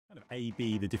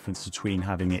A/B, the difference between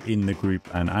having it in the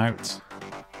group and out.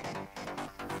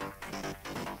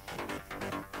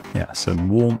 Yeah, so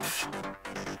warmth.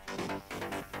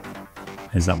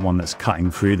 There's that one that's cutting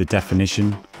through the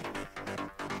definition.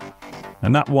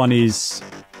 And that one is,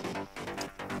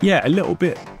 yeah, a little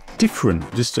bit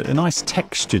different. Just a nice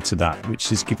texture to that,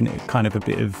 which is giving it kind of a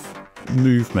bit of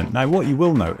movement. Now, what you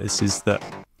will notice is that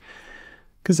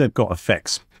because they've got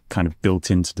effects kind of built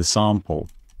into the sample,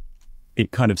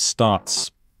 it kind of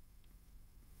starts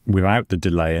without the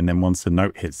delay, and then once the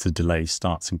note hits, the delay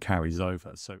starts and carries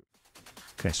over. So,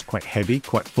 okay, it's quite heavy,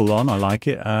 quite full on. I like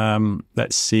it.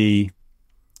 Let's see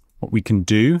what we can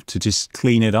do to just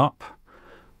clean it up.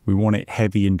 We want it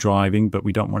heavy and driving, but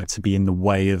we don't want it to be in the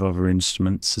way of other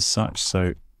instruments as such.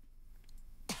 So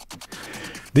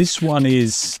this one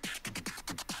is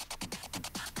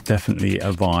definitely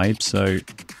a vibe. So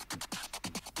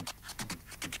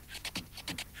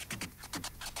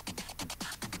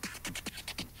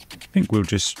I think we'll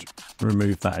just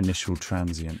remove that initial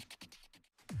transient.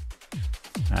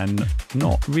 And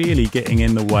not really getting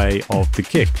in the way of the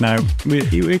kick. Now,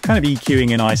 we're kind of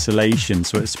EQing in isolation,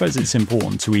 so I suppose it's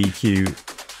important to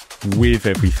EQ with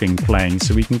everything playing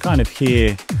so we can kind of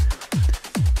hear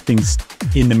things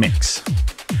in the mix.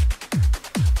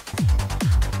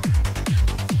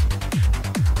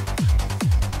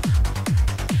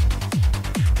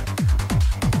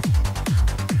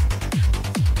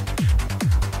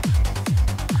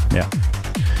 Yeah.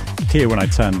 Here, when I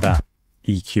turned that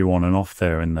EQ on and off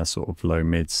there in the sort of low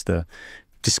mids, the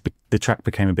track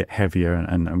became a bit heavier,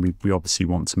 and we obviously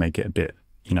want to make it a bit,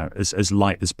 you know, as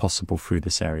light as possible through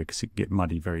this area because it can get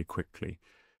muddy very quickly.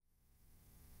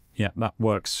 Yeah, that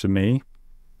works for me.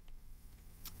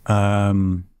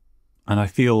 And I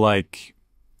feel like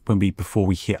before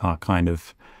we hit our kind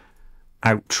of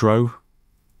outro,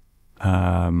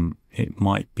 it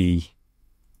might be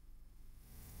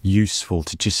useful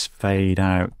to just fade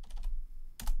out,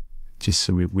 just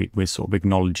so we're sort of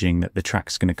acknowledging that the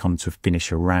track's going to come to a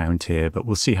finish around here, but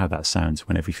we'll see how that sounds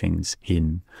when everything's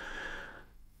in.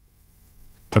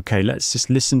 Okay, let's just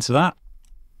listen to that.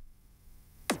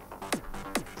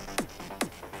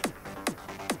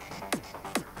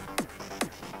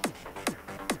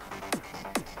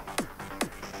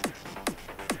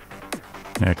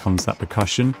 There comes that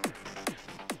percussion.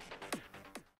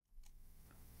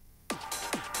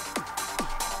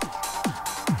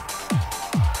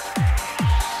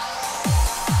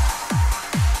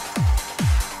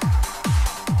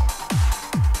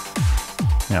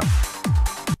 Yeah,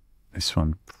 this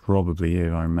one probably,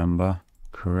 if I remember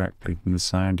correctly from the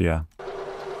sound, yeah.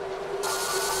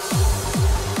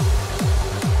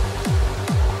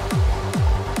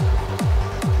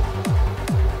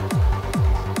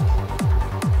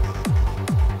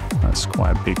 That's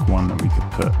quite a big one that we could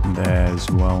put there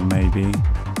as well, maybe.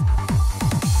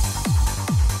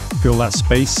 Feel that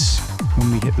space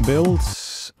when we hit the build.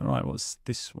 All right, what's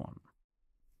this one?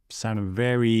 Sounding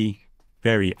very,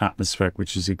 very atmospheric,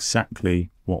 which is exactly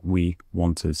what we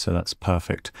wanted, so that's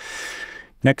perfect.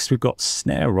 Next, we've got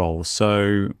snare roll.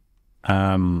 So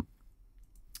I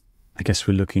guess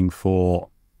we're looking for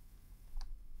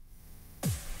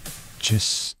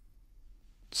just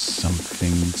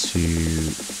something to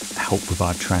help with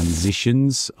our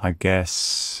transitions. I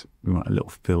guess we want a little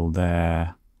fill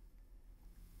there.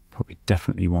 Probably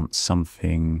definitely want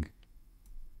something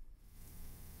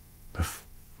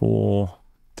before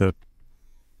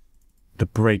the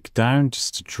breakdown,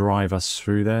 just to drive us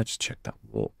through there. Just check that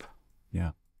warp.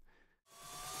 Yeah.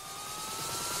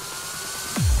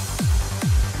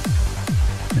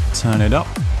 Turn it up.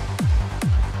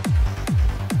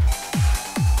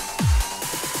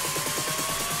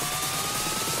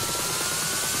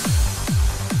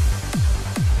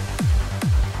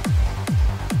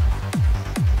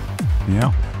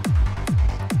 Yeah.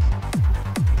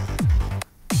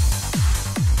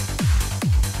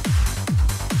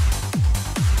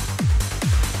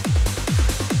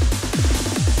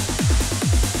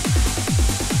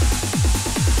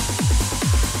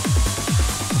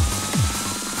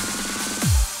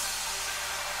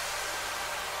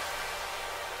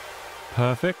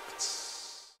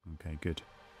 Perfect. Okay, good.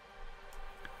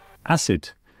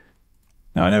 Acid.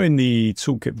 Now, I know in the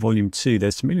Toolkit Volume 2,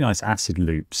 there's some really nice acid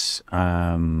loops,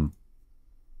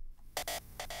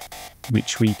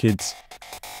 which we could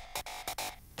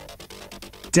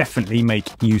definitely make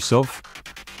use of.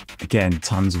 Again,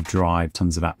 tons of drive,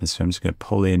 tons of atmosphere. I'm just going to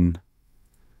pull in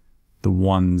the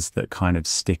ones that kind of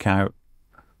stick out.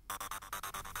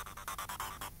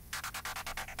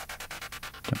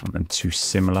 Don't want them too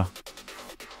similar.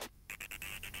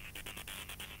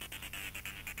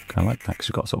 I like that because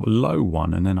we've got sort of a low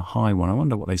one and then a high one. I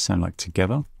wonder what they sound like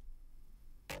together.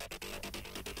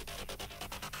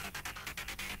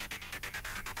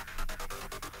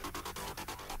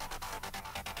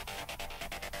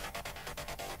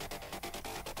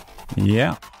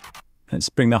 Yeah, let's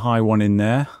bring the high one in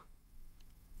there.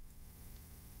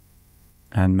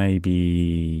 And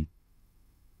maybe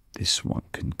this one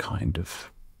can kind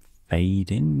of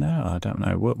fade in there. I don't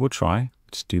know. We'll try.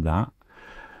 Let's do that.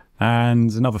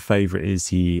 And another favorite is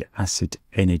the acid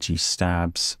energy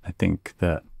stabs. I think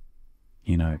that,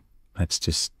 you know, let's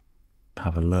just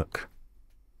have a look.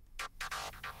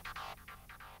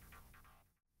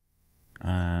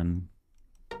 And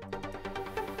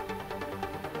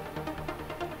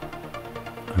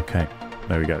okay,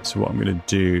 there we go. So what I'm going to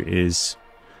do is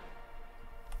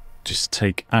just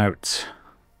take out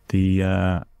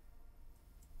the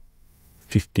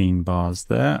 15 bars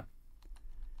there.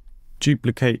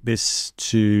 Duplicate this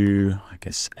to, I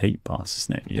guess, 8 bars,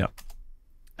 isn't it? Yep.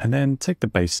 And then take the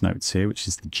bass notes here, which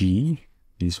is the G,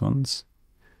 these ones.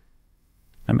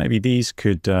 And maybe these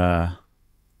could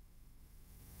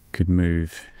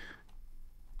move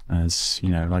as, you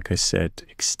know, like I said,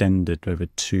 extended over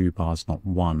 2 bars, not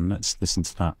 1. Let's listen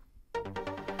to that.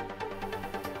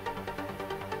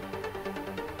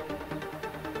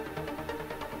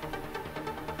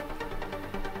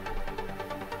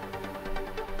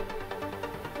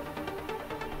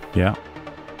 Yeah.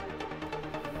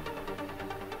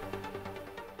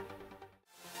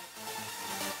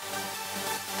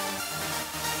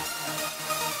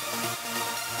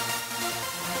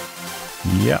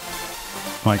 Yep,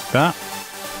 like that.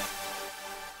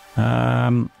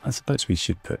 I suppose we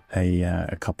should put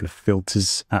a couple of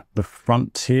filters at the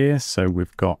front here. So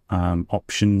we've got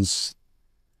options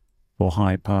for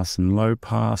high pass and low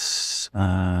pass.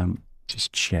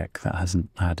 Just check that hasn't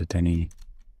added any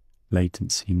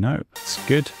latency. No, that's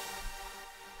good.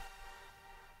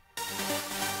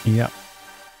 Yep.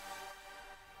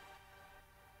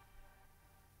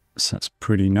 So that's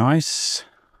pretty nice.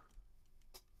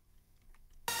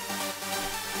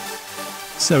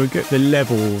 So we get the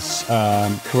levels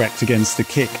correct against the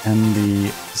kick and the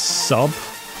sub.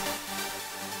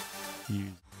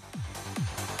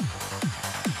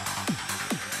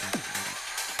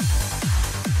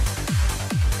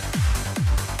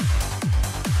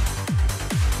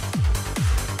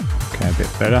 Okay, a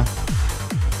bit better.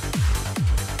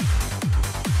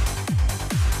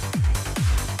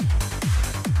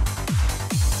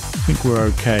 I think we're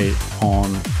okay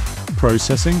on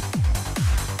processing.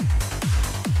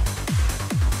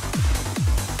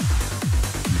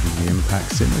 The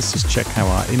impacts in. Let's just check how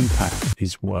our impact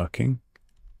is working.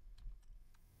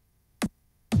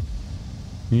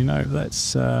 You know,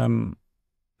 let's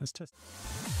test.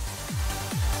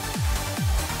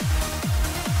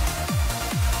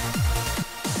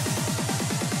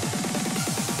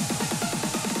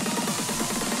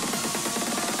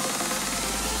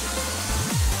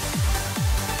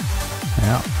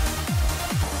 Yeah.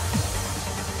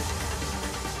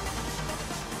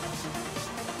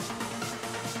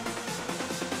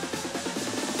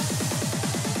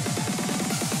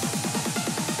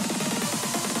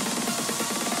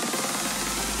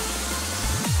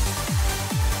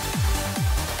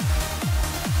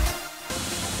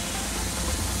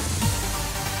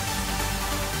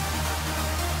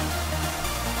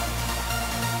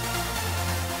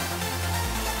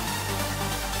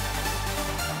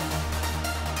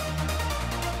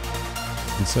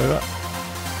 And so that.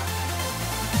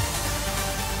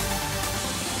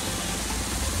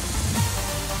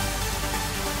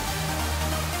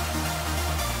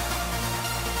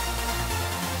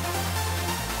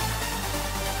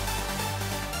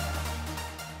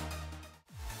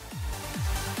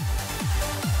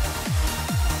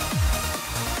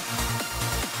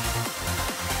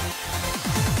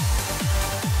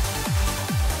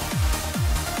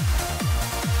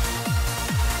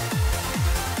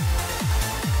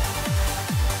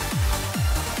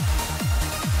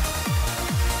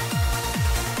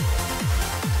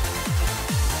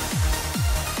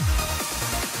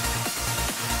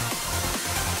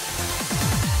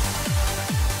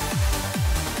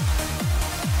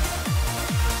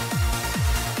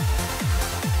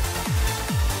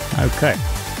 Okay.